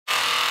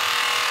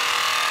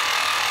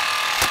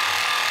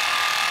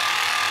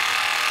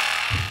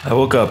I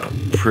woke up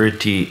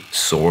pretty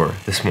sore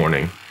this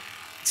morning.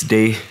 It's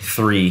day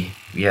 3.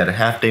 We had a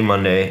half day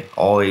Monday,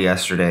 all day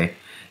yesterday,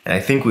 and I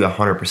think we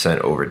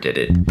 100% overdid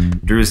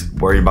it. Drew's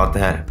worried about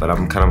that, but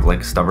I'm kind of like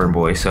a stubborn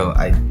boy, so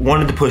I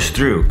wanted to push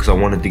through because I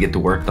wanted to get the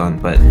work done,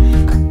 but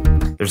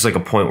there's like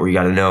a point where you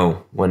gotta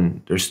know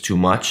when there's too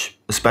much,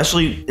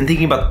 especially in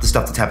thinking about the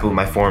stuff that's happened with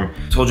my form.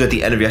 I told you at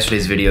the end of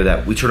yesterday's video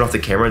that we turned off the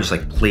camera and just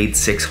like played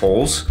 6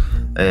 holes,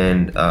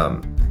 and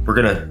we're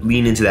gonna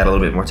lean into that a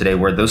little bit more today,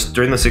 where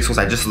during those 6 holes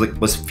I just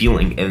was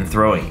feeling and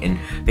throwing and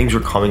things were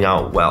coming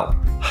out well.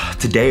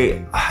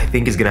 Today I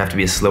think is gonna have to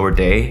be a slower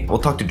day. We'll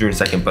talk to Drew in a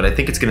second, but I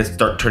think it's gonna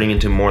start turning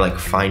into more like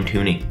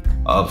fine-tuning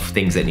of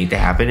things that need to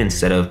happen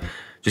instead of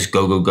just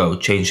go,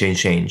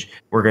 change.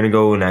 We're gonna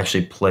go and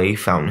actually play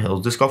Fountain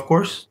Hills Disc Golf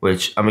Course,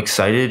 which I'm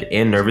excited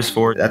and nervous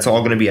for. That's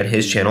all gonna be at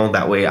his channel.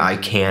 That way I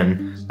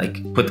can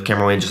like put the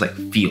camera away and just like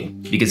feel.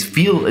 Because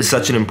feel is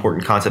such an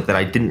important concept that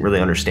I didn't really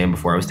understand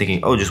before. I was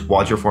thinking, oh, just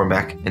watch your form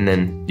back and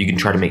then you can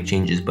try to make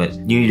changes. But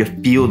you need to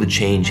feel the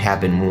change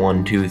happen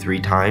 1, 2, 3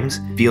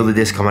 times. Feel the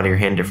disc come out of your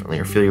hand differently,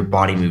 or feel your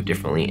body move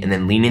differently, and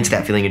then lean into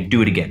that feeling and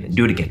do it again, and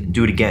do it again, and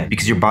do it again.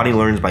 Because your body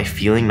learns by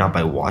feeling, not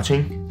by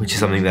watching, which is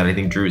something that I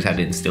think Drew's had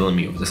to instill in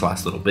me over this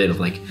last little bit of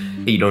like,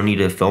 hey, you don't need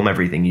to film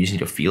everything, you just need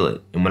to feel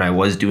it. And when I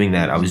was doing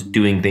that, I was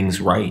doing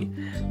things right.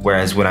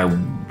 Whereas when I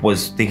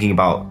was thinking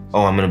about,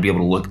 oh, I'm gonna be able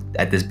to look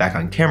at this back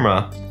on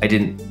camera, I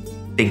didn't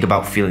think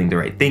about feeling the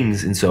right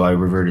things, and so I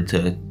reverted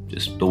to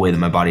just the way that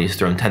my body has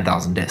thrown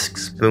 10,000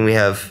 discs. And then we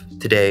have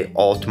today,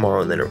 all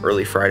tomorrow, and then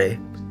early Friday.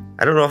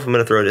 I don't know if I'm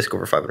gonna throw a disc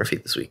over 500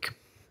 feet this week.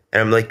 And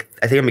I'm like,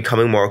 I think I'm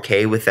becoming more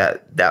okay with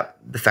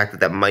the fact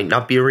that might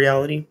not be a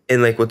reality.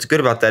 And like, what's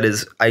good about that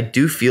is I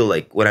do feel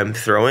like when I'm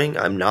throwing,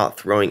 I'm not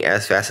throwing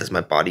as fast as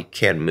my body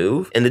can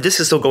move. And the disc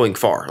is still going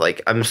far.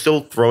 Like, I'm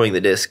still throwing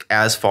the disc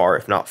as far,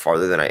 if not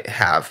farther than I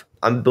have.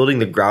 I'm building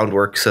the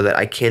groundwork so that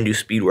I can do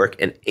speed work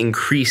and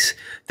increase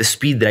the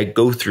speed that I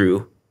go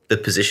through the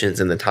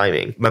positions and the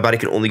timing. My body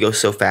can only go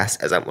so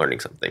fast as I'm learning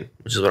something,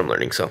 which is what I'm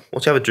learning. So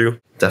we'll chat with Drew.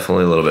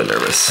 Definitely a little bit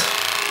nervous.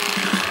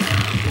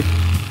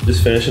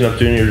 Just finishing up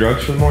doing your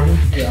drugs for the morning?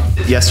 Yeah.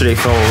 Yesterday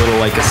felt a little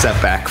like a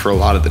setback for a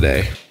lot of the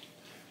day.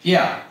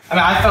 Yeah. I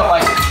mean, I felt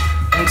like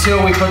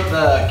until we put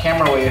the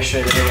camera away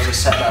yesterday that there was a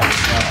setback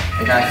as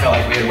well. Like, I felt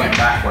like we had went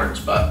backwards,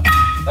 but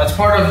that's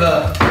part of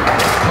the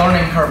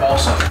learning curve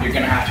also. You're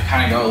gonna have to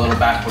kind of go a little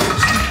backwards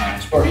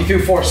sometimes. Or you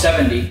threw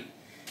 470.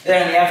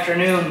 Then in the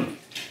afternoon,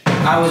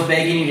 I was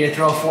begging you to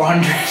throw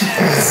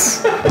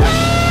 400.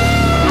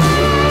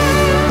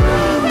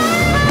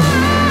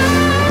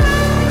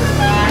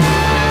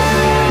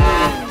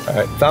 All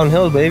right, Fountain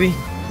Hills, baby.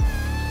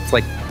 It's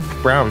like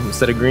brown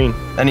instead of green.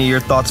 Any of your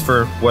thoughts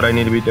for what I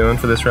need to be doing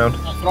for this round?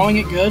 Throwing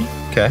it good.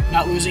 Okay.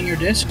 Not losing your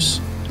discs.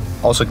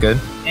 Also good.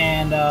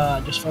 And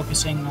just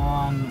focusing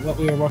on what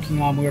we were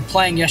working on. We were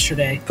playing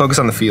yesterday. Focus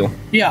on the feel.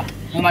 Yeah.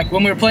 And like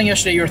when we were playing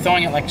yesterday, you were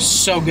throwing it like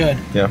so good.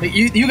 Yeah. But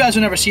you guys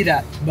will never see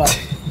that, but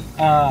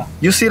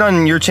you'll see it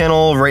on your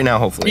channel right now,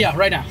 hopefully. Yeah,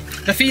 right now.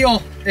 The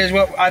feel is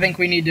what I think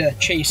we need to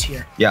chase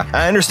here. Yeah,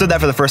 I understood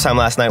that for the first time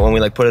last night when we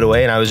like put it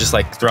away and I was just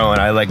like throwing.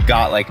 I like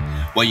got like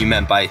what you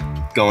meant by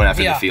going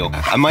after the feel.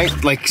 I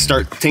might like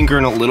start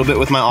tinkering a little bit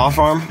with my off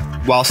arm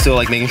while still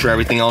like making sure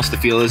everything else, the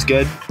feel is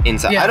good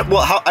inside. Yeah.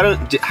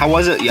 How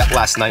was it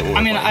last night?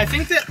 I mean, I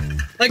think that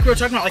like we were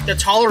talking about, like the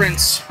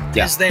tolerance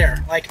is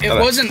there. Like it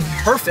wasn't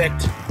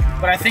perfect,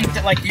 but I think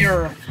that like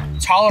your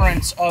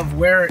tolerance of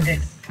where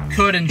it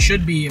could and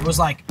should be, it was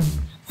like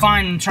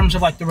fine in terms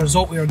of like the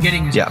result we were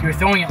getting. Is like you were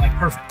throwing it like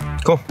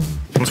perfect. Cool.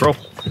 Let's roll.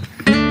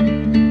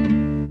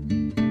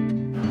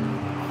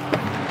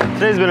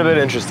 Today's been a bit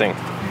interesting.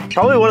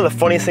 Probably one of the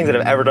funniest things that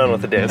I've ever done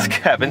with the disc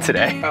happened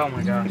today. Oh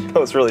my gosh. That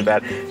was really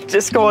bad.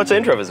 Just go watch the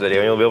intro of his video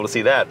and you'll be able to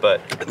see that. But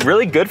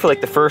really good for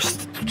like the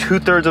first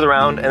 2/3 of the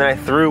round, and then I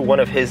threw one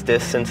of his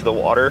discs into the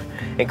water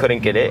and couldn't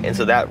get it, and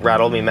so that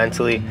rattled me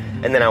mentally,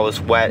 and then I was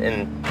wet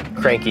and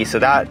cranky, so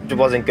that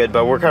wasn't good.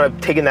 But we're kind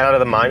of taking that out of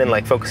the mind and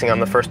like focusing on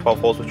the first 12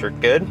 holes, which are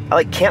good. I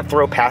like can't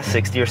throw past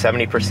 60 or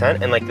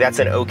 70%, and like that's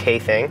an okay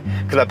thing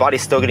because my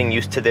body's still getting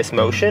used to this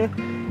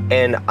motion,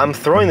 and I'm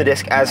throwing the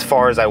disc as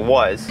far as I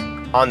was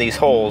on these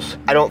holes.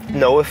 I don't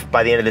know if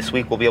by the end of this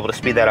week we'll be able to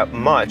speed that up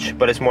much,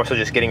 but it's more so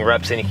just getting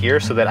reps in here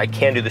so that I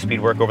can do the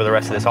speed work over the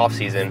rest of this off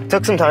season.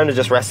 Took some time to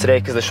just rest today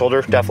because the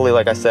shoulder definitely,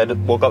 like I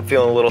said, woke up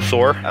feeling a little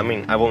sore. I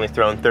mean, I've only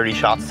thrown 30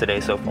 shots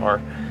today so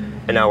far,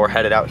 and now we're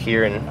headed out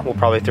here and we'll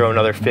probably throw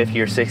another 50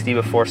 or 60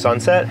 before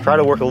sunset. Try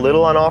to work a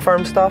little on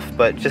off-arm stuff,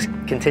 but just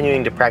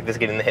continuing to practice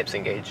getting the hips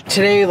engaged.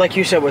 Today, like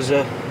you said, was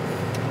a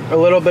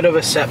little bit of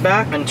a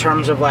setback in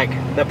terms of like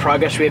the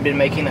progress we had been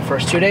making the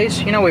first 2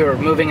 days. You know, we were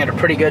moving at a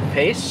pretty good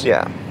pace.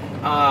 Yeah.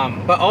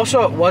 But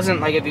also it wasn't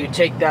like if you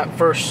take that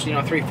first,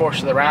 3/4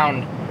 of the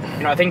round,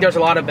 I think there's a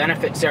lot of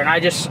benefits there. And I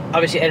just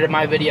obviously edited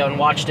my video and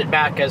watched it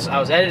back as I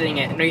was editing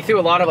it. And you threw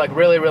a lot of like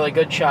really, really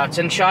good shots,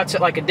 and shots at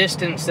like a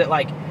distance that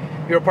like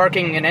you were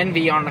parking an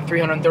Envy on a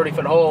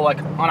 330-foot hole, like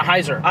on a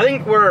hyzer. I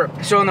think we're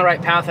still on the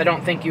right path. I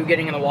don't think you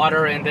getting in the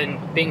water and then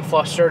being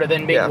flustered and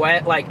then being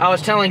wet. Like I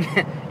was telling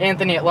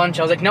Anthony at lunch,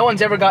 I was like, no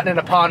one's ever gotten in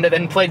a pond and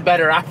then played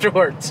better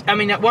afterwards. I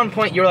mean, at one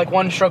point you were like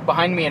one stroke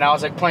behind me and I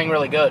was like playing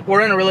really good.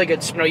 We're in a really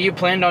good, you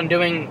planned on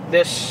doing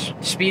this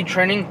speed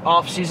training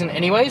off season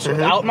anyways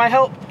without my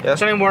help. Yeah.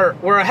 So I mean,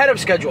 we're ahead of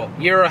schedule.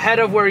 You're ahead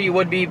of where you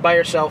would be by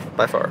yourself.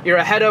 By far. You're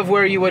ahead of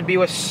where you would be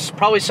with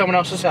probably someone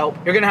else's help.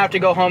 You're gonna have to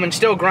go home and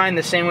still grind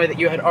the same way that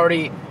you had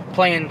already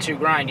planned to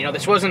grind. You know,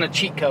 this wasn't a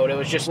cheat code. It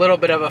was just a little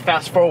bit of a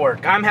fast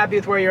forward. I'm happy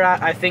with where you're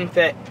at. I think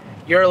that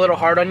you're a little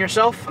hard on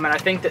yourself. I mean, I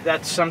think that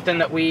that's something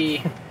that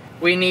we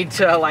need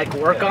to like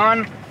work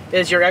on,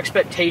 is your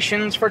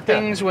expectations for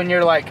things when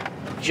you're like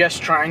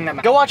just trying them.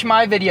 Go watch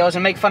my videos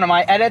and make fun of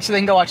my edits, and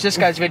then go watch this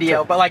guy's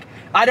video. But like,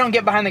 I don't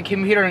get behind the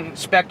computer and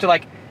expect to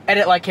like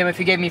edit like him if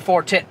he gave me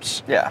 4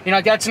 tips. Yeah. You know,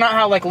 like, that's not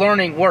how like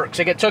learning works.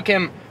 Like, it took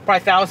him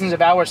probably thousands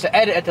of hours to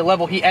edit at the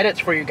level he edits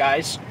for you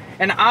guys,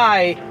 and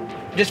I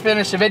just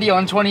finished a video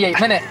in 28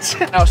 minutes.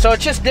 So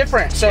it's just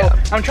different. So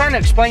I'm trying to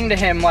explain to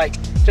him like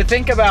to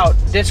think about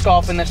disc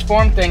golf and this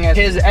form thing as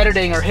his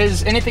editing or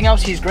his anything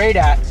else he's great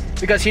at,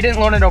 because he didn't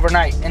learn it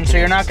overnight. And so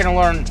you're not going to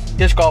learn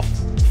disc golf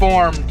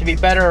form to be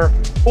better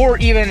or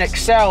even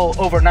excel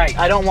overnight.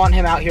 I don't want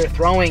him out here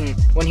throwing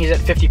when he's at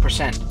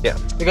 50%. Yeah.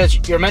 Because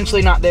you're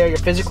mentally not there, you're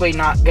physically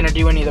not going to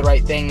do any of the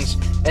right things.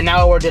 And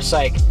now we're just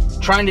like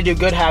trying to do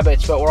good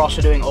habits, but we're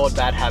also doing old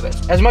bad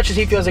habits. As much as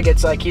he feels like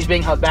it's like he's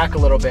being held back a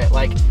little bit,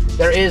 like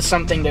there is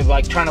something to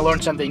like trying to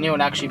learn something new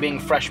and actually being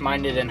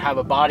fresh-minded and have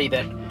a body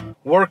that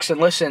works and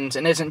listens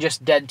and isn't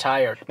just dead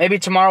tired. Maybe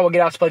tomorrow we'll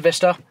get out to play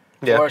Vista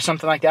or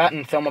something like that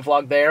and film a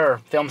vlog there or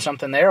film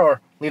something there or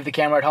leave the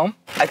camera at home.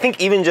 I think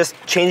even just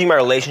changing my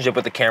relationship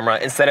with the camera,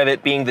 instead of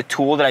it being the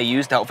tool that I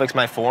use to help fix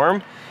my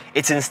form,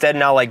 it's instead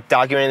now like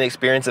documenting the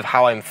experience of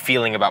how I'm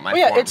feeling about my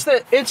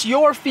form. It's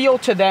your feel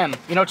to them,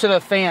 you know, to the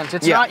fans.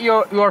 It's not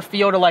your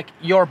feel to like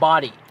your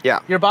body. Yeah.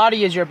 Your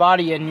body is your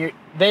body, and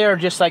they are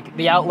just like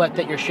the outlet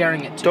that you're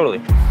sharing it to. Totally.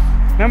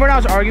 Remember when I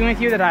was arguing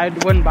with you that I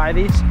wouldn't buy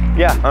these?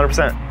 Yeah,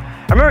 100%.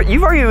 I remember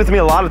you've argued with me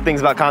a lot of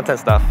things about content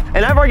stuff,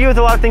 and I've argued with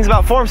a lot of things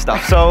about form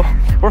stuff, so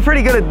we're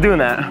pretty good at doing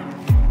that.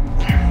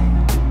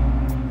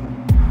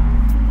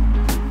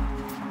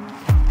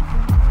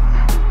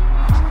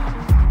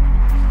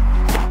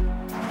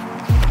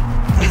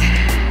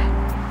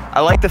 I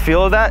like the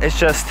feel of that. It's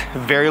just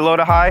very low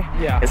to high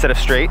instead of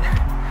straight.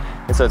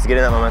 And so it's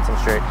getting that momentum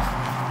straight.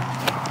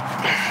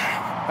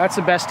 That's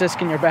the best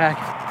disc in your bag.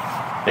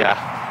 Yeah.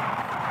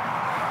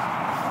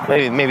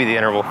 Maybe the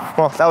interval.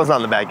 Well, that was not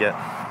in the bag yet.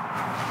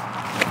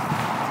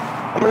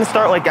 I'm gonna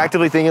start like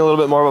actively thinking a little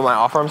bit more about my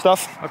off-arm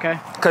stuff. Okay.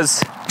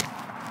 Because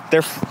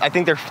I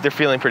think they're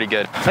feeling pretty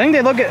good. I think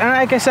they look good, and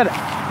like I said,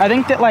 I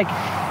think that like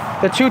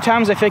the 2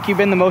 times I think you've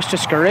been the most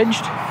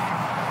discouraged,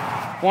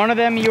 one of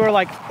them you were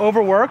like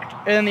overworked,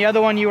 and then the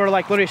other one you were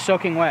like literally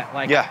soaking wet.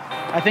 Like,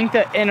 I think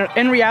that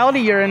in reality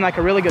you're in like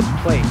a really good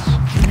place.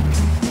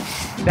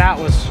 That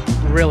was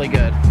really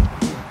good.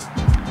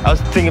 I was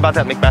thinking about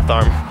that Macbeth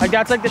arm. Like,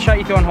 that's like the shot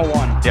you throw in hole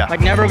 1. Yeah.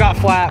 Like, never got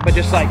flat, but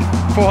just like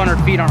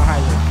 400 feet on a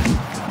hyzer.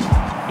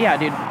 Yeah,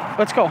 dude,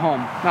 let's go home.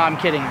 No, I'm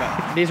kidding,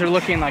 but these are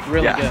looking like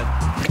really good.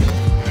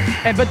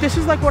 But this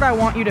is like what I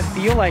want you to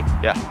feel like.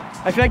 Yeah.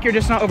 I feel like you're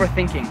just not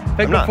overthinking.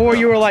 Like before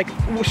you were like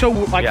so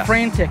like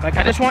frantic. Like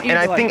I just want you to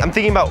I'm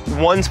thinking about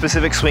one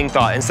specific swing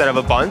thought instead of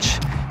a bunch,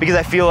 because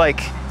I feel like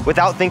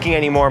without thinking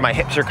anymore, my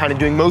hips are kind of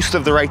doing most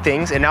of the right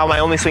things, and now my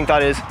only swing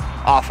thought is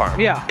off arm.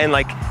 Yeah. And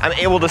like I'm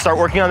able to start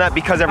working on that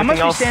because everything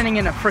else. I must be standing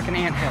in a freaking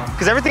anthill.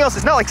 Because everything else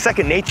is not like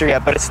second nature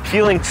yet, but it's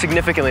feeling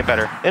significantly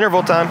better.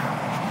 Interval time.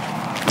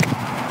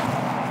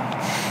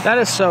 That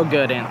is so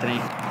good, Anthony.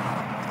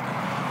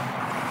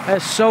 That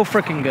is so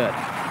freaking good.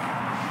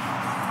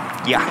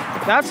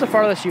 Yeah. That's the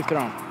farthest you've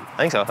thrown. I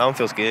think so. That one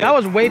feels good. That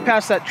was way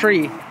past that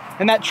tree.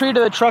 And that tree to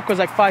the truck was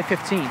like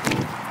 515.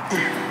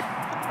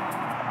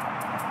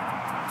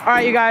 All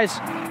right, you guys.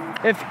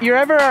 If you're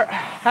ever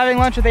having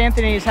lunch with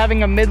Anthony and he's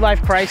having a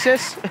midlife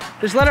crisis,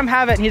 just let him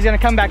have it and he's going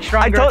to come back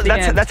stronger at the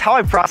end. That's how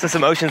I process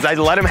emotions. I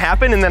let them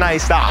happen and then I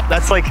stop.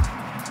 That's like...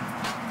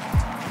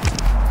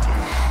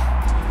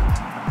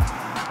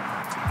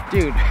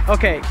 Dude,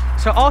 okay.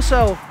 So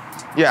also,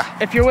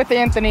 if you're with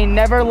Anthony,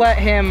 never let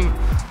him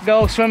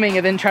go swimming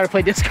and then try to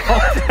play disc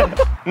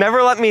golf.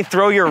 Never let me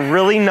throw your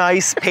really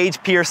nice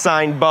Page Pier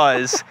sign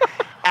buzz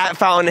at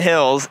Fountain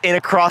Hills in a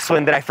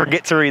crosswind that I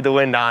forget to read the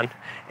wind on,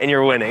 and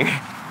you're winning.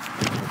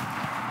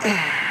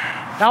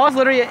 That was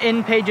literally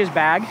in Paige's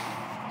bag.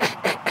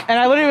 And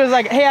I literally was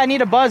like, hey, I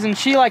need a buzz. And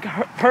she like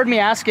heard me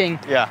asking.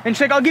 Yeah. And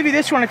she's like, I'll give you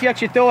this one if you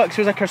actually throw it.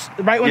 Because it was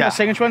like right when the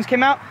signature ones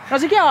came out. And I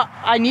was like, yeah,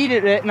 I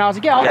needed it. And I was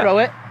like, yeah, I'll throw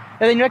it.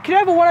 And then you're like, can I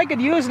have one I could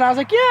use? And I was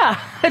like, yeah.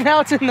 And now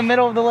it's in the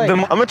middle of the lake.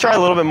 I'm gonna try a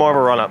little bit more of a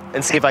run up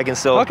and see if I can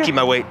still keep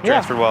my weight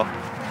transferred well.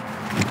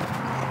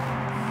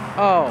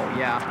 Oh,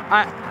 yeah.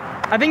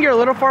 I think you're a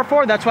little far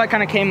forward. That's why it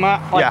kind of came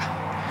up. Like,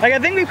 like I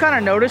think we've kind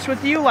of noticed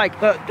with you, like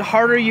the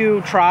harder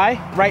you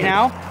try right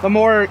now, the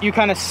more you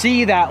kind of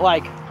see that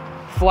like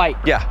flight.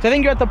 Yeah. So I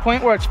think you're at the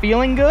point where it's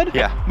feeling good.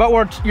 Yeah. But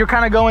you're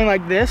kind of going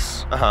like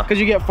this because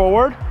you get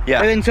forward. Yeah.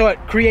 And then so it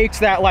creates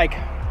that like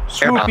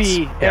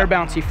swoopy, air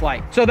bouncy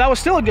flight. So that was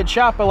still a good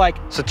shot, but like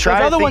so try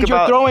those other ones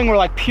you're throwing were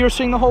like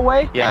piercing the whole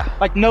way. Yeah.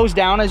 Like nose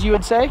down, as you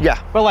would say.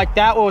 Yeah. But like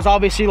that was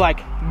obviously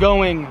like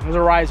going as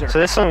a riser. So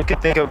this one we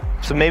could think of,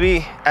 so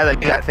maybe as I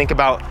do that, think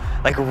about,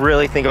 like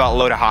really think about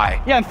low to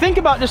high. Yeah, and think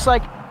about just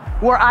like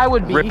where I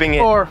would be. Ripping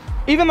it. Or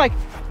even like,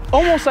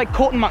 almost like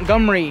Colton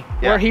Montgomery,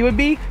 where he would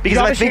be. Because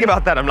if I think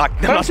about that, I'm not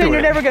saying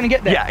you're never gonna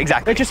get there. Yeah,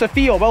 exactly. It's just a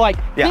feel, but like,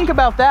 think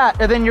about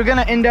that, and then you're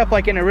gonna end up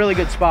like in a really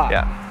good spot.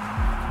 Yeah.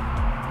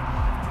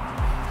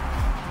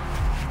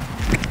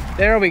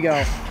 There we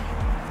go.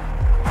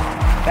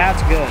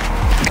 That's good.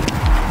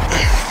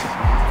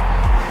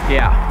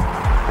 Yeah.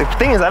 The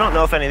thing is, I don't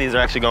know if any of these are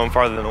actually going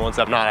farther than the ones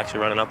I'm not actually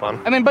running up on.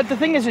 I mean, but the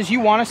thing is you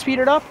want to speed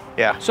it up.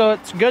 Yeah. So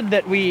it's good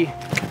that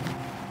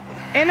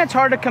and it's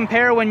hard to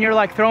compare when you're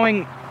like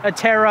throwing a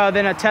Terra,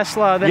 then a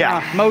Tesla, then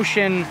a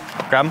Motion.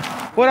 Grab 'em.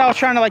 What I was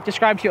trying to like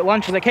describe to you at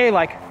lunch is like, hey,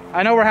 like,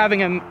 I know we're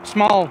having a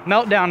small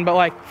meltdown, but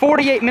like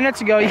 48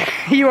 minutes ago,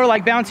 you were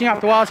like bouncing off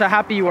the wall, so how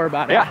happy you were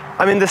about it. Yeah,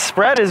 I mean, the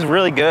spread is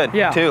really good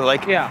too.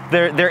 Like,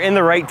 they're in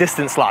the right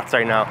distance slots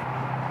right now.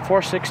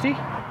 460?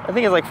 I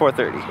think it's like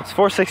 430. It's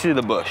 460 to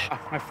the bush. Oh,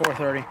 my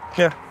 430.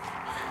 Yeah,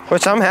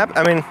 which I'm happy.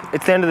 I mean,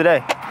 it's the end of the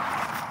day.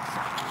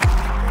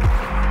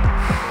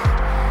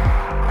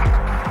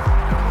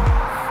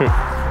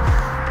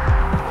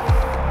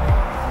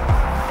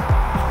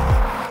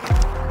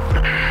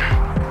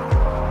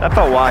 That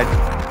felt wide.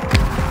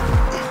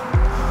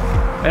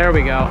 There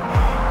we go.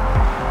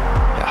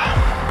 Yeah.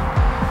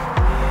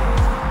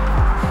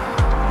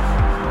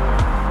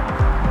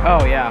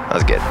 Oh yeah. That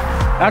was good.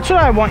 That's what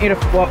I want you to,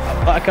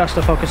 like us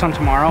to focus on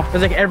tomorrow.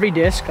 Cause like every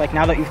disc, like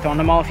now that you've thrown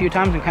them all a few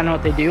times and kind of know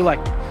what they do, like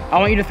I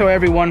want you to throw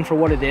every one for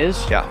what it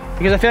is. Yeah.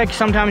 Because I feel like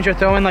sometimes you're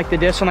throwing like the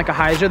discs on like a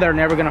hyzer that are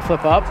never gonna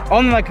flip up.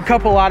 Only like a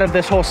couple out of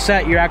this whole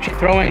set, you're actually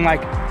throwing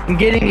like and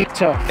getting it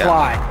to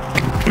fly.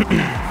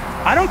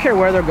 I don't care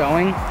where they're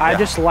going. I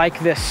just like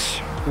this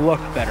look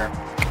better.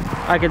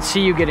 I could see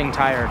you getting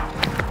tired.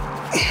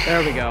 There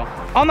we go.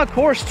 On the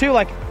course too,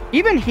 like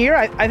even here,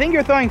 I think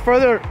you're throwing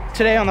further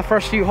today on the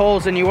first few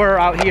holes than you were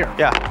out here.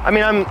 Yeah, I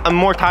mean, I'm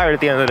more tired at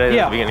the end of the day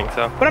than the beginning,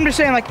 so. But I'm just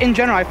saying, like in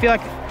general, I feel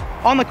like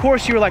on the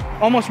course you were like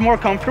almost more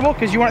comfortable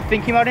because you weren't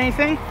thinking about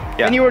anything.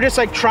 Yeah. And you were just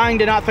like trying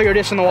to not throw your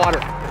disc in the water.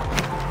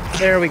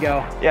 There we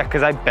go. Yeah,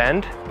 because I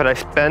bend, but I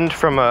bend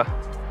from a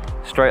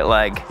straight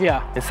leg.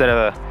 Yeah. Instead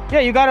of a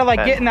you gotta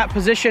like get in that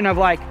position of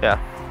like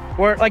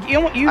where like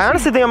you I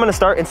honestly think I'm gonna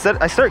start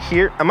I start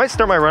here. I might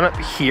start my run up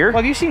here. Well,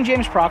 have you seen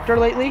James Proctor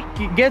lately?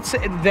 He gets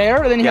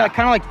there and then he like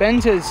kind of like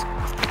bends his.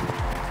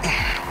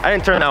 I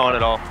didn't turn that one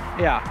at all.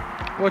 Yeah,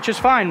 which is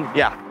fine.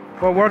 Yeah.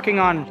 We're working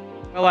on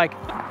like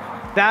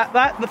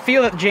the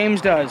feel that James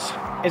does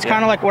is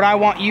kind of like what I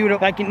want you to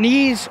like,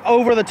 knees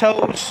over the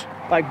toes,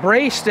 like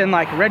braced and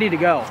like ready to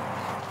go.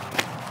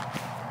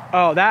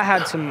 Oh, that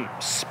had some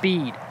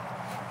speed.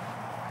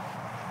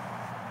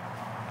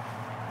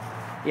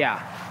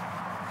 Yeah.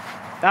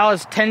 That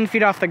was 10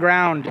 feet off the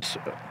ground, just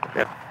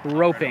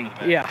roping.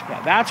 Yeah,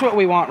 that's what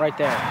we want right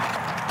there.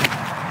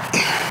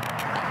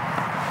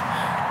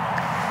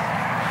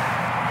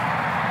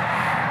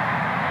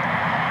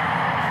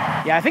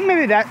 Yeah, I think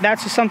maybe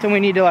that's just something we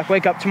need to like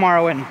wake up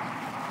tomorrow and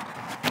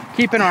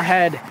keep in our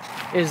head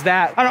is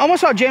that, and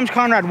almost how James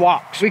Conrad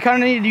walks. We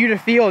kind of need you to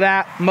feel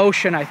that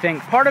motion, I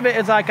think. Part of it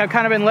is like I've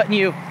kind of been letting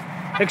you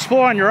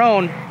explore on your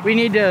own. We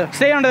need to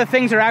stay onto the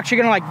things that are actually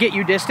gonna like get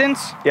you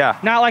distance. Yeah.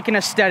 Not like an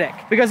aesthetic.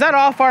 Because that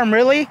off arm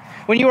really,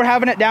 when you were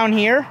having it down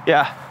here,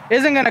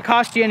 isn't gonna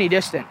cost you any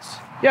distance.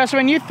 Yeah, so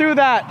when you threw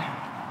that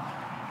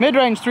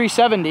mid-range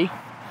 370.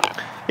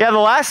 Yeah, the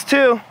last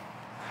two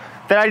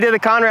that I did the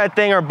Conrad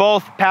thing are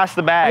both past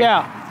the bag.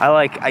 Yeah.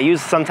 I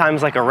use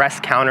sometimes like a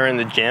rest counter in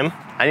the gym.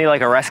 I need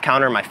like a rest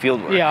counter in my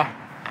field work. Yeah.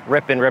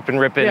 Ripping,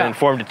 and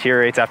form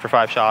deteriorates after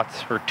 5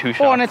 shots or 2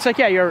 shots. Oh, and it's like,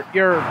 you're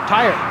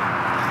tired.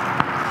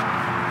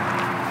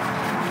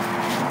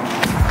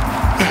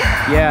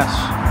 Yes.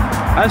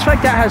 I just feel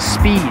like that has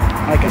speed.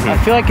 Like I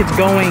feel like it's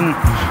going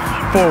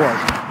forward.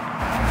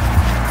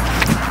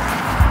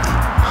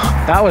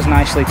 That was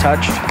nicely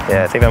touched.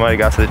 Yeah, I think that might have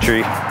got to the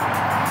tree.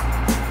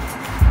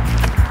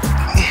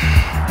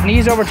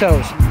 Knees over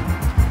toes.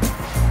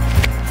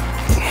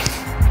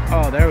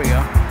 Oh, there we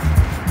go.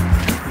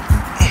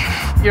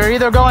 You're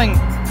either going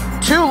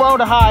too low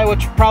to high,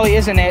 which probably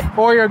isn't it,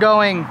 or you're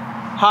going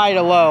high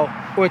to low,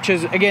 which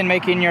is again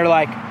making your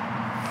like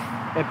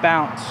it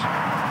bounce.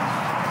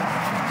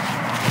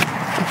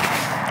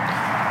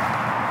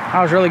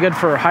 That was really good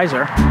for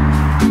hyzer.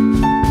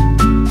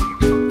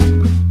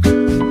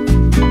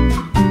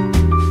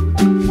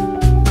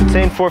 I'm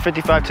saying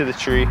 455 to the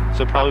tree,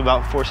 so probably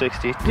about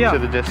 460 to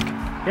the disc.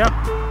 Yeah.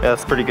 Yeah,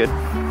 that's pretty good.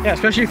 Yeah,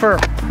 especially for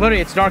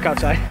literally it's dark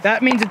outside.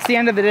 That means it's the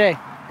end of the day.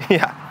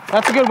 Yeah.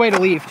 That's a good way to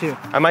leave too.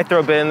 I might throw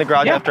a bit in the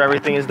garage after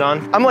everything is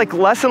done. I'm like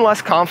less and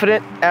less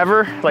confident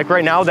ever, like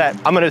right now, that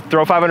I'm gonna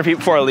throw 500 feet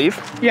before I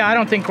leave. Yeah, I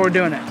don't think we're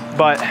doing it.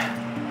 But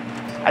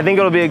I think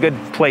it'll be a good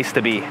place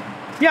to be.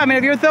 Yeah, I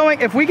mean,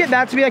 if we get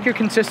that to be like your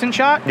consistent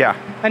shot,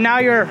 and now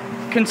you're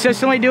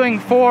consistently doing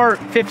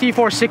 450,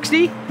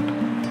 460,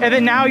 and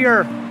then now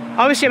you're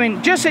obviously, I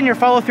mean, just in your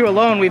follow through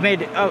alone, we've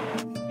made a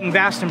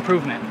vast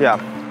improvement. Yeah.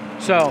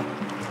 So.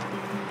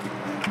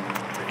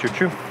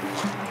 True.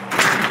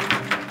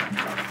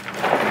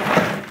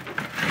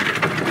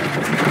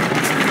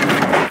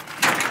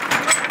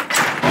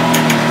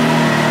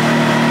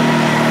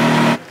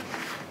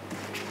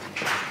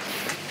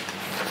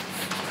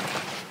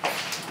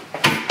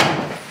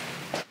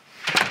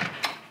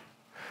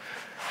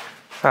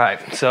 All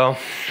right, so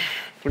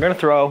we're gonna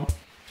throw,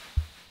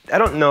 I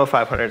don't know if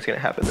 500 is gonna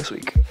happen this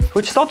week,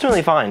 which is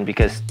ultimately fine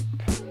because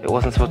it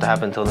wasn't supposed to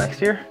happen until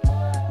next year.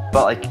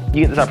 But like,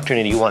 you get this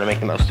opportunity, you wanna make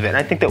the most of it, and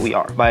I think that we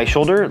are. My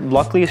shoulder,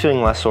 luckily, is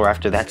feeling less sore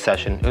after that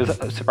session. It was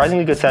a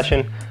surprisingly good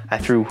session. I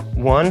threw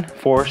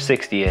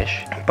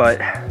 460-ish,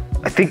 but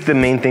I think the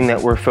main thing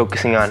that we're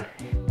focusing on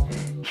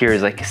here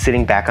is like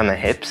sitting back on the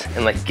hips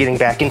and like getting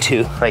back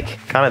into like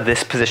kind of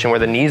this position where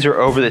the knees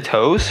are over the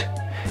toes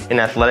in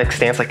athletic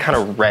stance, like kind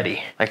of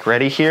ready. Like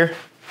ready here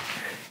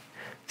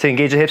to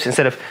engage the hips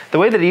instead of the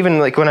way that even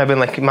like when I've been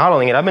like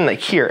modeling it, I've been like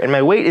here and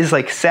my weight is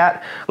like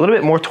sat a little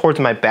bit more towards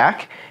my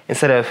back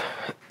instead of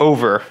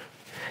over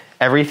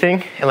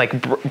everything and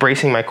like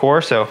bracing my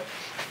core. So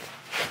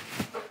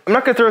I'm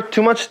not gonna throw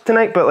too much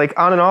tonight, but like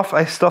on and off,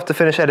 I still have to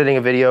finish editing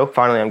a video.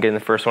 Finally, I'm getting the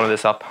first one of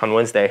this up on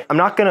Wednesday. I'm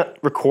not gonna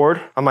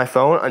record on my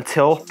phone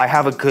until I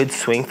have a good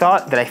swing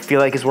thought that I feel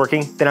like is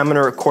working. Then I'm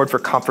gonna record for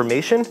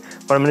confirmation,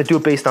 but I'm gonna do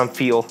it based on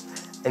feel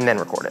and then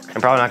record it.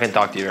 I'm probably not gonna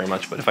talk to you very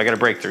much, but if I get a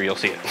breakthrough, you'll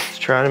see it.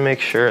 Just trying to make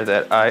sure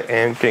that I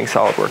am getting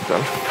solid work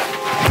done.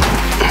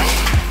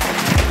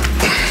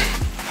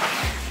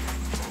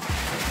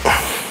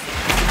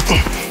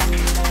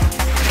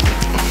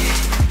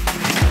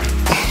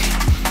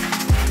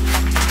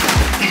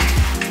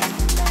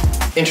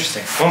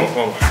 Interesting. One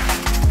more.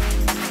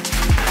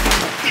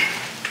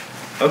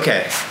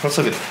 Okay, let's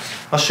look at this.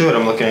 I'll show what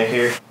I'm looking at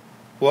here.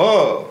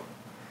 Whoa.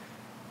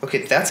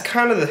 Okay, that's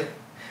kind of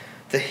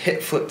the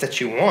hip flip that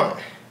you want.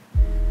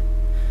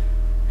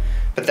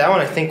 But that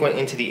one I think went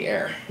into the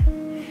air.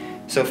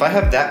 So if I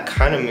have that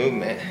kind of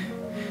movement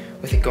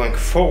with it going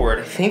forward,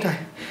 I think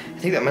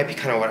that might be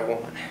kind of what I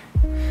want.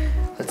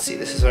 Let's see,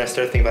 this is when I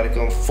started thinking about it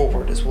going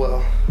forward as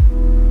well.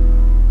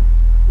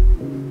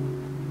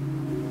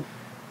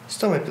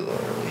 Still might be a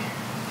little early.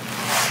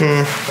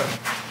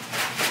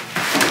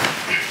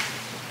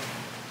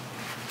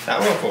 That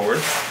one forward.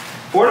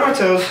 Forward on my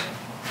toes.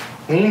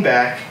 Lean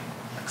back.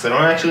 Because I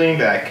don't actually lean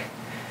back.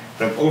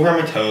 But I'm over on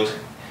my toes.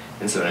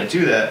 And so when I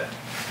do that,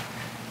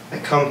 I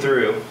come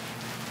through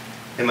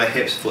and my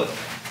hips flip.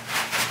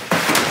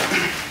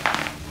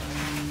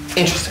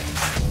 Interesting.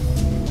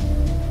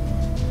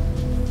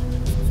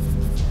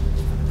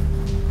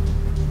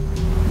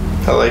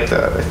 I like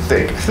that, I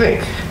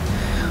think.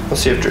 We'll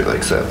see if Drew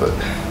likes that, but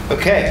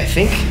okay, I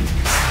think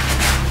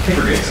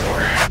we're getting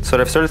somewhere. So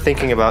what I've started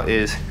thinking about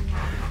is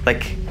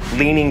like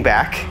leaning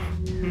back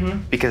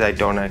because I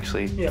don't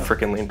actually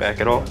freaking lean back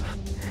at all.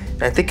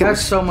 And I think that's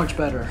so much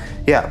better.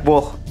 Yeah,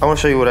 well, I want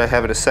to show you what I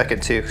have in a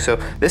second too. So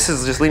this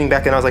is just leaning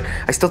back and I was like,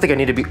 I still think I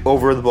need to be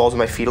over the balls of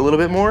my feet a little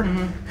bit more.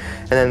 And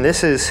then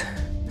this is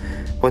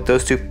what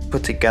those two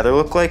put together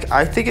look like.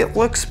 I think it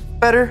looks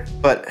better,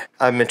 but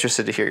I'm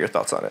interested to hear your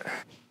thoughts on it.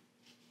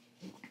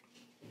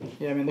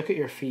 Yeah, I mean, look at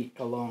your feet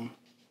alone.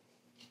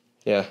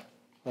 Yeah.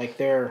 Like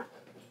they're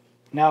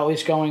now at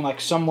least going like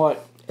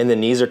somewhat. And the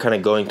knees are kind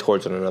of going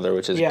towards one another,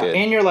 which is good. Yeah,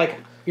 and you're like,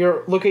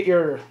 look at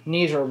your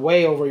knees are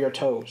way over your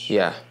toes.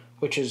 Yeah.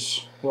 Which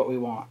is what we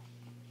want.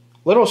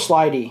 Little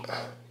slidey.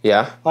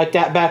 Yeah. Like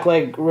that back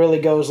leg really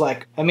goes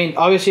like, I mean,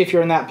 obviously if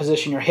you're in that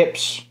position, your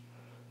hips,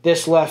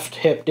 this left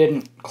hip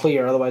didn't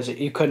clear, otherwise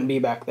you couldn't be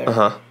back there.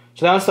 So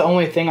that's the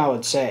only thing I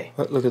would say.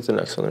 Look at the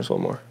next one, there's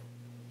one more.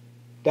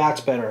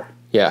 That's better.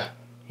 Yeah.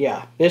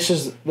 Yeah,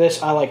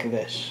 I like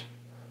this.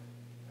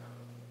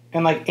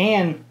 And like,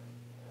 and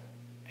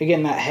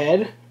again, that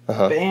head,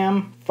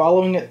 bam,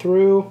 following it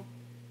through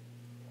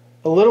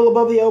a little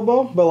above the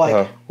elbow, but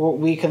like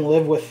we can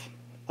live with,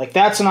 like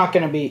that's not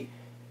going to be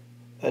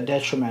a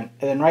detriment.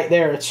 And then right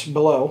there, it's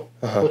below,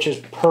 which is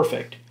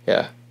perfect.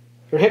 Yeah.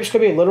 Your hips could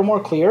be a little more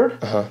cleared,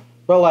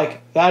 but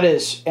like that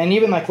is, and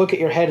even like look at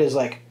your head is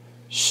like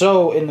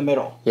so in the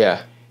middle.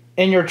 Yeah.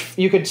 And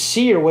you could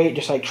see your weight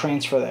just like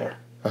transfer there.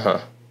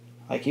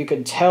 Like you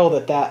could tell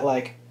that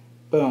like,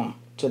 boom,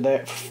 to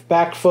the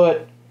back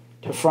foot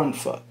to front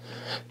foot.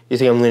 You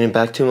think I'm leaning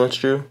back too much,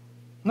 Drew?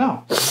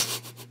 No.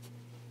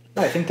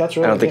 I think that's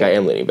really I don't think good. I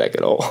am leaning back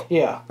at all.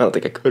 Yeah. I don't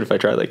think I could if I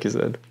tried, like you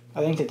said.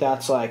 I think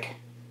that's like,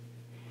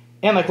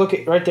 and like look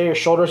at right there, your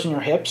shoulders and your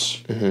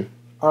hips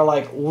are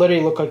like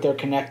literally look like they're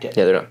connected.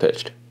 Yeah, they're not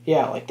pitched.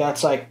 Yeah, like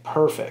that's like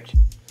perfect.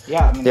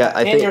 Yeah, I mean, yeah,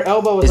 I think your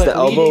elbow is like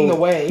leading the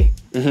way.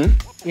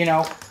 You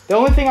know, the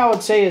only thing I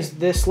would say is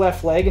this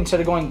left leg, instead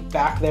of going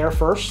back there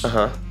first,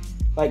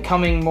 like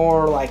coming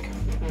more like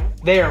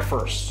there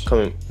first.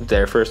 Coming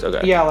there first?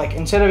 Okay. Yeah, like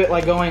instead of it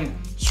like going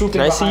swooping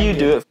Can I see you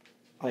do it?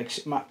 Like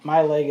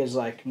my leg is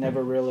like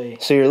never really.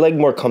 So your leg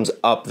more comes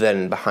up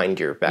than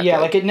behind your back. Yeah,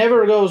 leg. like it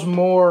never goes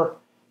more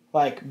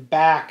like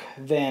back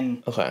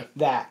than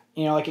that.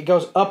 You know, like it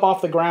goes up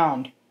off the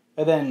ground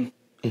and then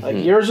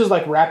Like yours is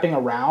like wrapping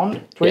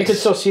around where you can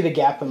still see the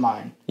gap in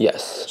mine.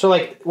 Yes. So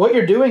like what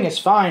you're doing is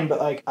fine, but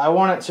like I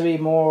want it to be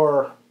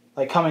more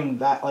like coming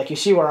that, like you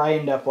see where I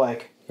end up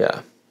like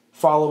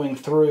following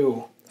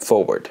through.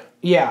 Forward.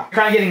 Yeah.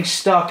 Kind of getting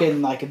stuck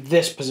in like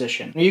this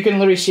position. You can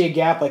literally see a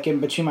gap like in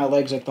between my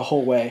legs like the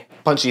whole way.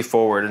 Punchy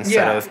forward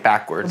instead of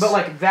backwards. But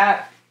like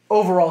that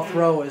overall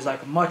throw is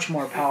like much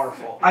more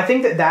powerful. I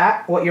think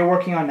that what you're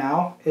working on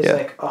now is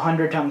like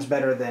 100 times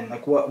better than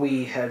like what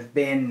we have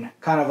been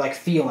kind of like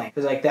feeling.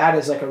 Because like that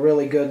is like a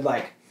really good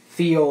like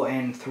feel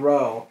and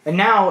throw. And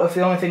now if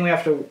the only thing we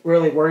have to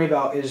really worry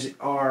about is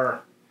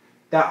that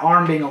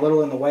arm being a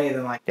little in the way,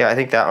 then like I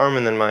think that arm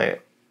and then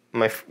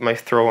my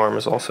throw arm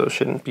is also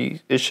shouldn't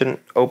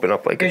open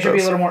up like it should does.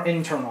 be a little more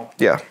internal.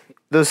 Yeah.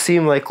 Those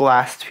seem like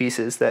last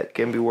pieces that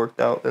can be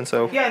worked out, and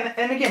so... Yeah,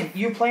 and again,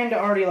 you plan to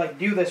already, like,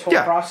 do this whole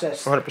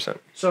process. 100%.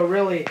 So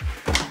really,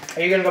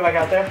 are you going to go back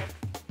out there?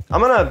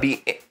 I'm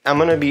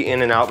gonna be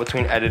in and out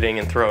between editing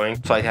and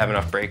throwing, so I have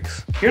enough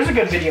breaks. Here's a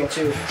good video,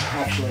 too,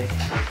 actually.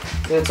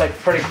 It's, like,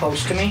 pretty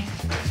close to me.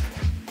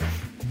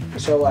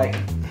 So, like,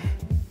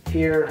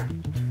 here...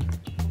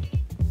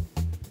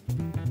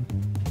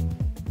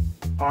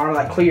 arm,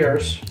 like,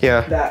 clears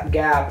that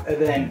gap,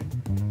 and then...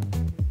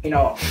 You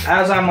know,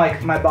 as I'm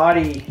like, my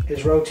body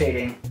is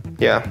rotating.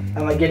 Yeah.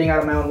 I'm like getting out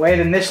of my own way.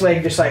 Then this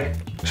leg just like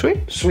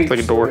sweeps like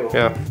a door. Through.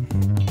 Yeah.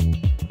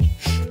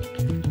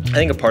 I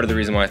think a part of the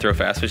reason why I throw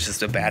fast, which is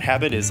just a bad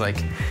habit, is like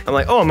I'm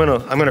like, oh, I'm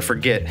gonna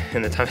forget,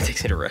 and the time it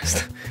takes me to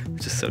rest,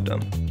 which is so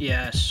dumb.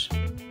 Yes.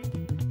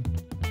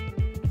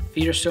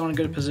 Feet are still in a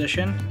good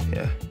position.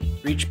 Yeah.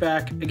 Reach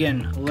back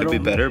again a little.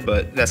 Could be better,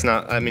 but that's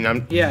not. I mean, I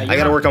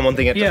gotta work on one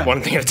thing at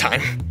a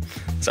time.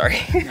 Sorry.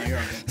 No, you're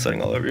all good.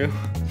 Sweating all over you.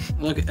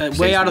 Look,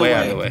 way out of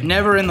the way.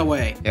 Never in the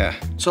way. Yeah.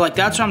 So like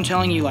that's what I'm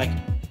telling you, like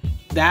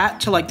that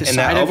to like the and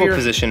side that of your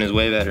position is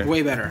way better.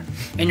 Way better.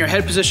 And your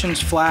head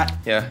position's flat.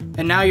 Yeah.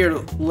 And now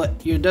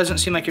it doesn't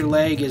seem like your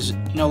leg is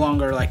no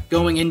longer like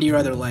going into your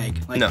other leg.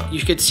 Like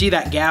you could see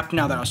that gap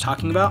now that I was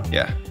talking about.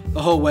 Yeah.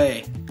 The whole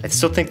way. I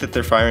still think that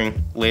they're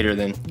firing later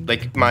than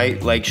like my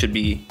leg should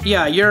be.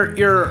 Yeah,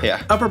 your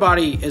upper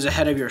body is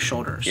ahead of your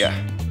shoulders. Yeah.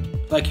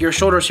 Like your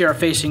shoulders here are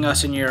facing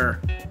us and your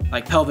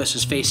like pelvis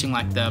is facing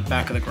like the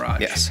back of the garage.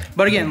 Yes.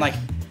 But again, like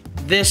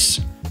this,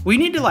 we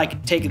need to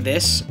like take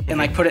this and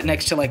like put it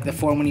next to like the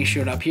form when you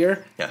shoot up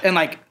here and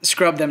like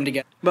scrub them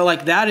together. But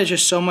like that is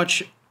just so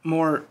much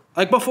more,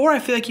 like before I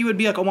feel like you would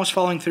be like almost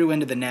falling through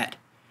into the net.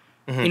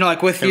 You know,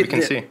 like with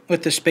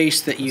with the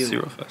space that you. See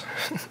real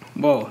fast.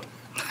 Whoa.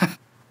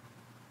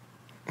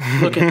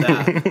 Look at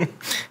that.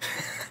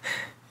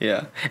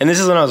 Yeah. And this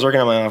is when I was working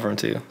on my off arm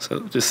too. So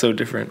just so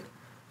different.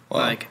 Wow.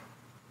 Like,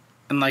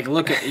 and like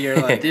look at your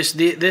like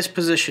this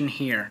position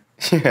here.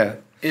 Yeah.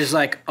 Is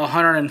like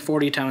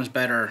 140 times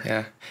better.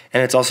 Yeah.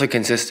 And it's also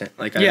consistent.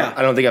 Like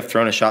I don't think I've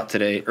thrown a shot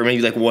today, or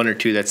maybe like one or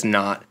two that's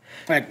not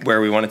like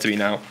where we want it to be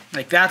now.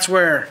 Like that's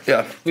where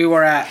we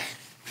were at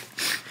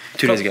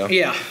 2 days ago.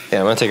 Yeah. Yeah,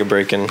 I'm gonna take a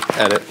break and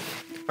edit.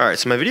 All right,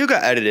 so my video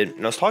got edited,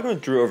 and I was talking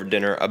with Drew over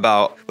dinner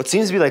about what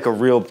seems to be like a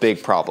real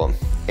big problem.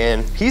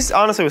 And he's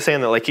honestly was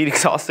saying that like he'd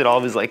exhausted all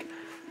of his like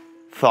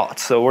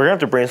thoughts. So we're gonna have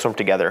to brainstorm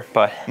together.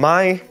 But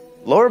my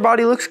lower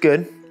body looks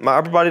good. My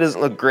upper body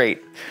doesn't look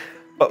great.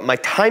 But my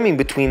timing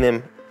between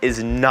them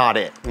is not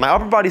it. My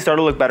upper body started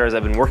to look better as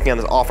I've been working on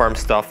this off-arm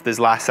stuff these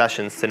last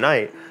sessions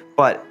tonight,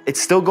 but it's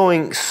still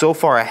going so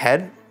far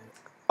ahead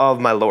of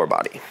my lower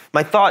body.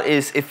 My thought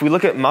is if we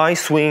look at my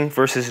swing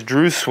versus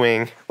Drew's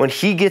swing, when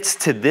he gets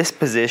to this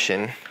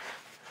position,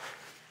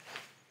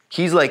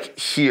 he's like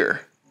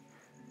here,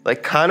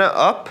 like kind of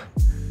up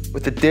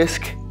with the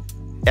disc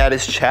at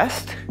his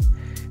chest.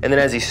 And then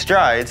as he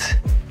strides,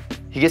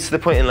 he gets to the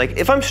point, and like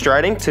if I'm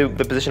striding to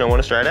the position I want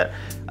to stride at,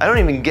 I don't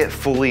even get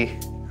fully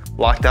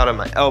locked out at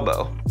my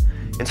elbow.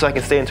 And so I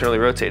can stay internally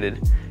rotated.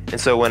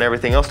 And so when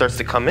everything else starts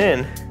to come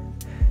in,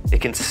 it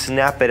can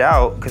snap it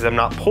out because I'm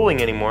not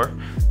pulling anymore.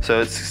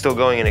 So it's still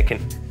going and it can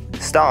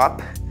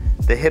stop.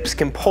 The hips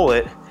can pull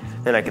it,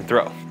 and I can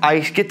throw. I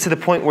get to the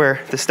point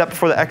where the step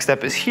before the X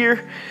step is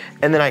here,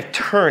 and then I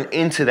turn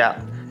into that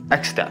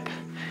X step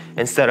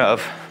instead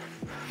of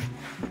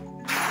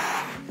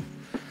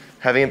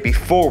having it be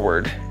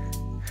forward.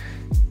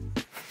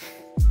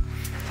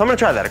 So I'm gonna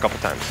try that a couple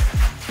times.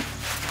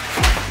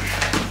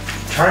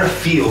 Trying to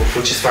feel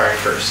which is firing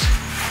first.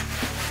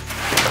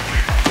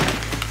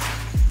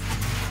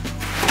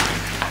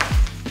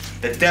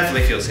 It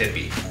definitely feels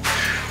hippie.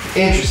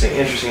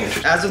 Interesting.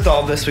 As with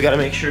all this, we gotta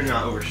make sure to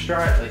not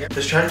overstride. Like,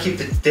 just trying to keep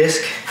the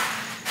disc.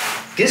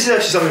 This is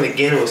actually something that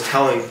Gannon was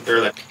telling,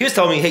 or like, he was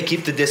telling me, hey,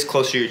 keep the disc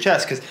closer to your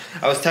chest, because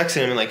I was texting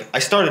him and like, I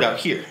started out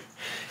here.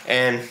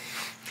 And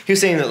he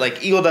was saying that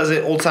like Eagle does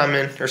it, Old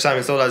Simon, or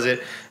Simon still does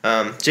it,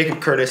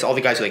 Jacob Curtis, all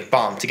the guys who like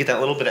bomb to get that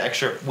little bit of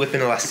extra whip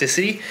and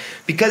elasticity,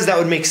 because that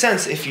would make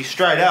sense if you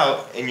stride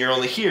out and you're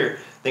only here,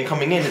 then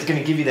coming in, it's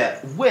gonna give you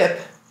that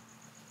whip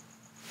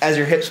as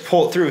your hips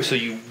pull it through, so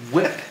you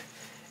whip,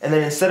 and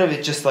then instead of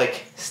it just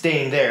like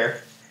staying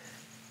there,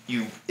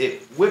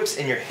 it whips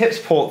and your hips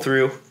pull it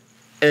through,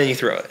 and then you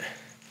throw it.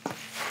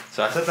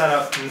 So I set that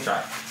up and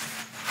try.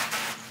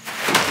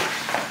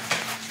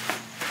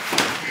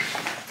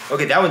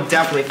 Okay, that one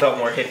definitely felt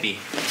more hippie.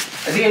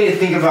 I think I need to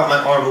think about my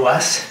arm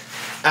less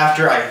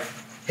after I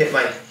hit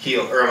my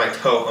heel, or my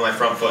toe on my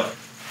front foot.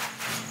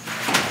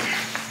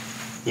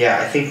 Yeah,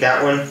 I think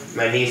that one,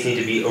 my knees need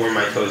to be over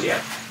my toes, yeah.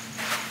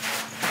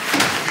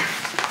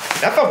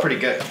 That felt pretty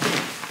good.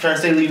 Trying to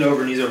stay lean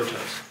over, knees over toes.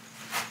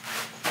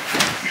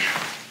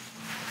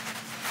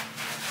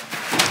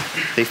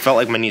 They felt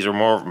like my knees were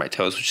more over my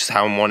toes, which is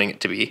how I'm wanting it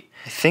to be.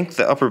 I think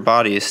the upper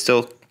body is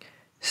still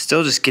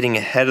just getting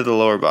ahead of the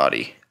lower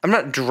body. I'm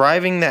not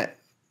driving that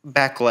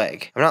back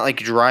leg. I'm not like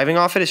driving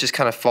off it, it's just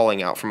kind of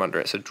falling out from under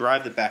it. So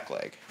drive the back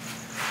leg.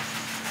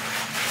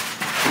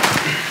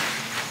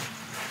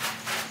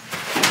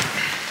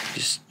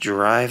 Just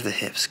drive the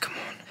hips, come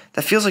on.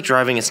 That feels like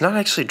driving, it's not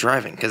actually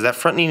driving because that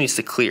front knee needs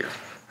to clear.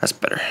 That's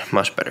better,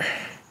 much better.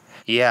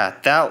 Yeah,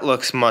 that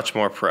looks much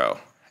more pro.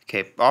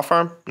 Okay, off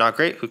arm, not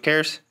great, who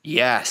cares?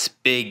 Yes,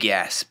 big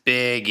yes,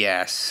 big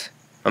yes.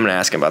 I'm gonna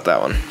ask him about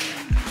that one.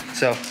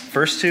 So,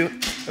 first two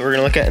that we're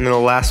gonna look at, and then the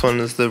last one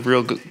is the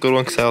real good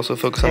one because I also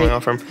focus on my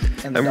off arm.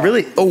 I'm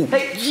really, oh,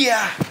 hey,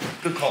 yeah,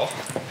 good call.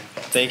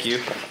 Thank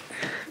you.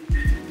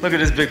 Look at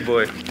this big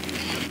boy.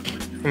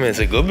 I mean, it's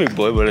a good big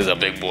boy, but it's a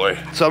big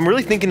boy. So I'm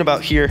really thinking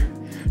about here,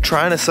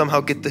 trying to somehow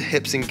get the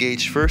hips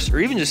engaged first, or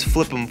even just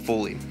flip them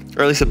fully.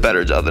 Or at least a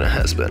better job than it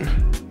has been.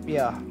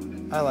 Yeah,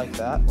 I like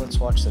that. Let's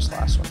watch this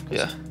last one.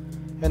 Yeah.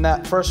 In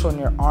that first one,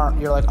 your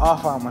like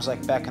off arm was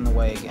like back in the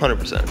way again.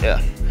 100%,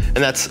 yeah.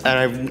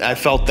 And I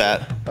felt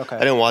that. Okay. I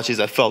didn't watch these,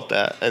 I felt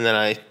that. And then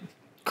I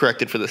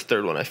corrected for this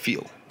third one, I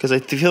feel. Because I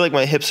feel like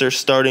my hips are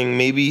starting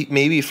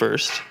maybe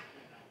first.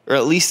 Or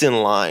at least in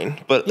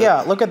line. But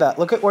yeah, look at that.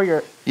 Look at where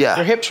your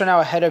hips are now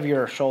ahead of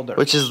your shoulder.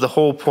 Which is the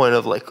whole point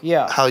of like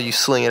how you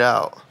sling it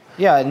out.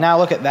 Yeah, now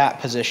look at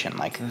that position.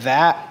 Like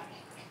that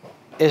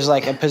is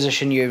like a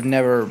position you've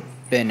never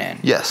been in.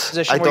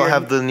 Yes. I don't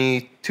have the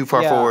knee too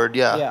far forward.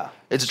 Yeah.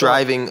 It's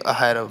driving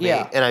ahead of me,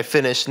 and I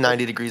finished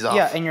 90 degrees off.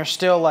 Yeah, and you're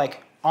still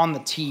like on the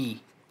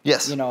tee.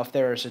 Yes. You know, if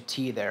there's a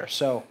tee there.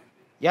 So,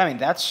 yeah, I mean,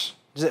 does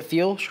it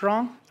feel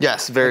strong?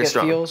 Yes, very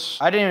strong.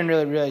 I didn't even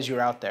really realize you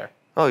were out there.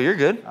 Oh, you're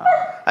good.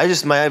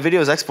 My video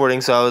was exporting,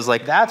 so I was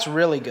like... That's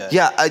really good.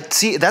 Yeah,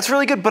 that's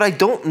really good, but I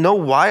don't know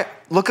why.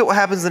 Look at what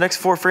happens the next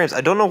 4 frames.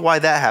 I don't know why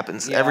that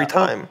happens every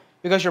time. Well,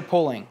 because you're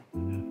pulling.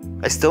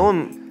 I still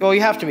am... Well,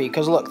 you have to be,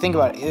 because look, think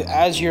about it.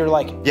 As you're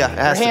like... Yeah, it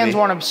has to be. Your hands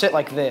want to sit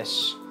like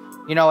this.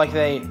 You know, like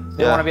they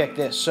want to be like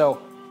this.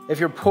 So if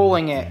you're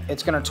pulling it,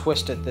 it's going to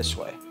twist it this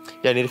way.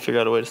 Yeah, I need to figure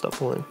out a way to stop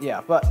pulling.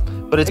 Yeah, but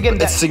it's, again,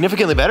 it's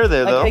significantly better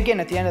there, though. Again,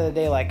 at the end of the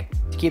day, like,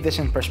 to keep this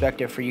in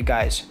perspective for you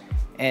guys,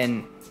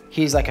 and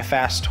he's like a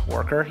fast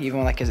worker,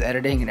 even like his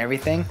editing and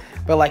everything.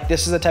 But like,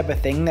 this is the type of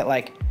thing that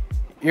like,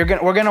 we're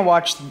gonna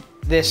watch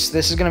this.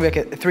 This is gonna be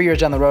like 3 years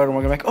down the road, and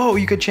we're gonna be like, oh,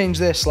 you could change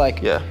this.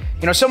 Like, you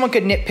know, someone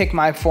could nitpick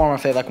my form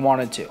if they like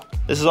wanted to.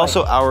 This is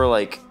also our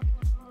like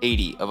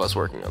 80 of us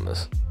working on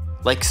this.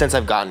 Like, since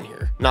I've gotten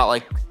here. Not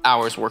like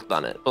hours worked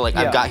on it, but like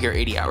I've got here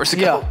 80 hours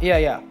ago. Yeah.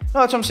 No,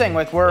 that's what I'm saying.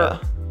 Like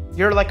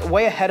you're like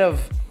way ahead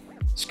of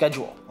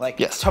schedule. Like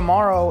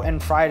tomorrow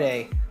and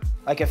Friday,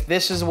 like if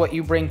this is what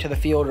you bring to the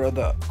field or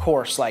the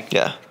course, like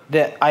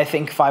that, I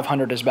think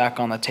 500 is back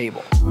on the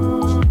table.